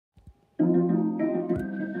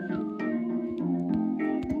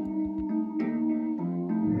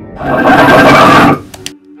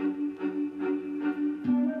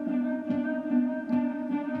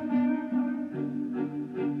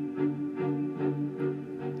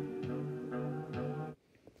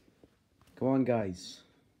on, guys.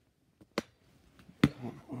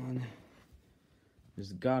 Come on.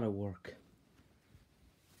 This gotta work.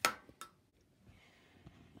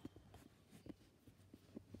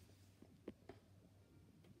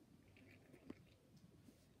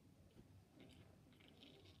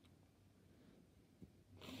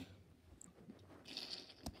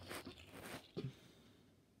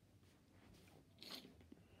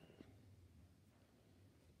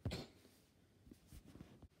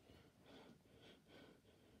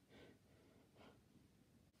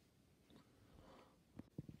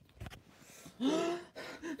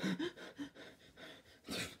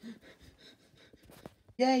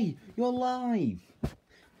 Yay, you're live!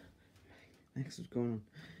 Next, what's going on?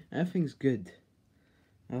 Everything's good.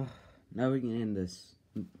 Oh, now we can end this.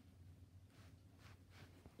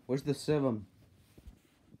 Where's the serum?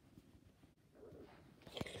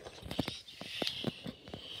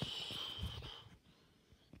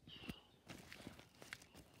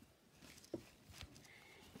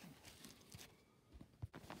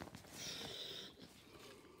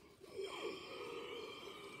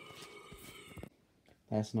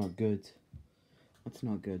 That's not good. That's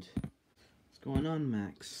not good. What's going on,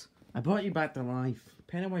 Max? I brought you back to life.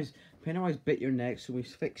 Pennywise bit your neck, so we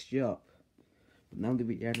fixed you up. But now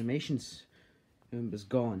the animations is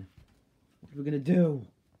gone. What are we gonna do?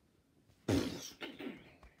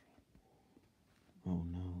 Oh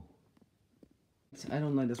no. I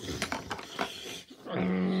don't like this.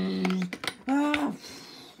 Ah!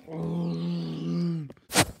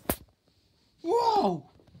 Whoa!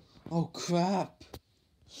 Oh crap!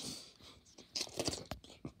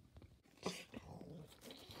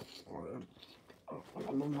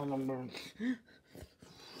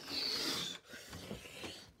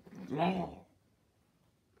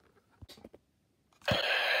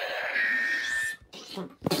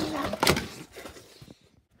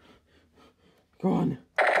 Go on.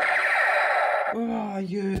 Oh,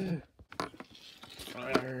 yeah.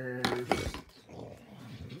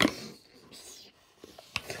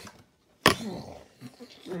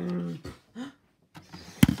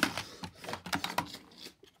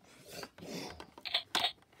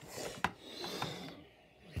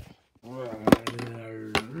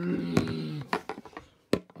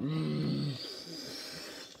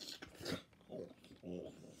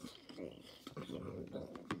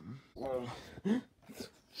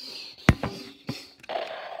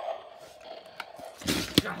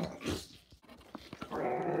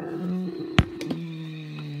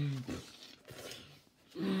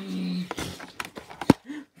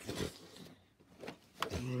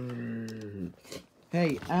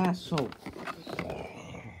 Hey, asshole.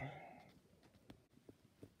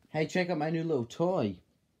 Hey, check out my new little toy.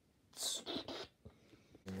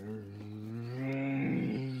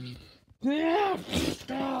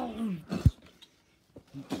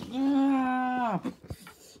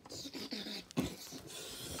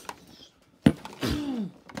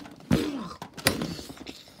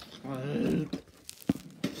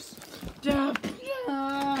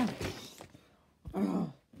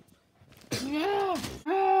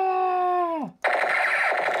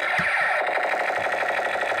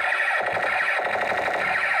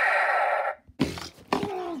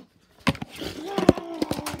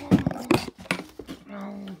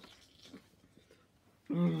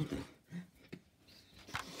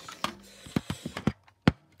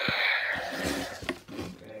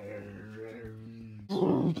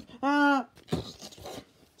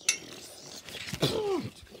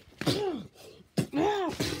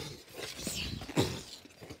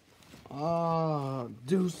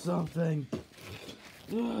 Do something.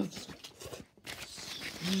 I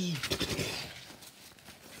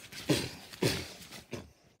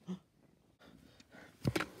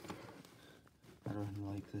don't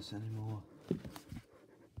like this anymore.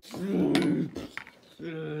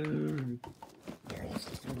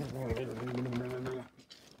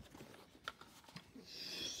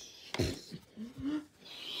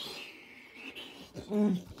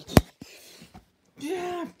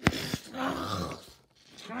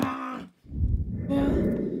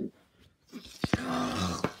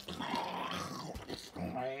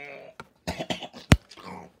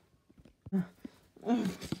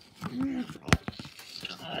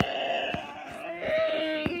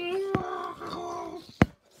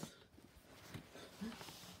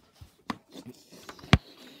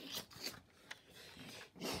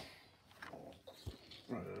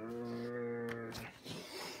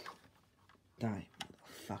 Die,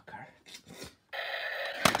 motherfucker.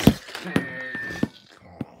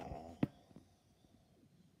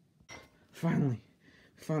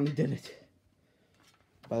 Finally did it.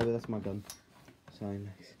 By the way, that's my gun. Sorry,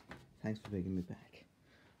 Max. Thanks for bringing me back.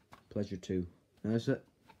 Pleasure too. Now is it?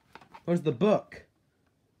 Where's the book?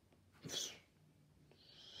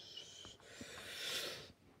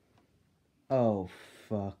 Oh,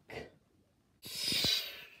 fuck.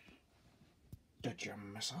 Did you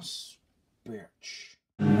miss us, bitch?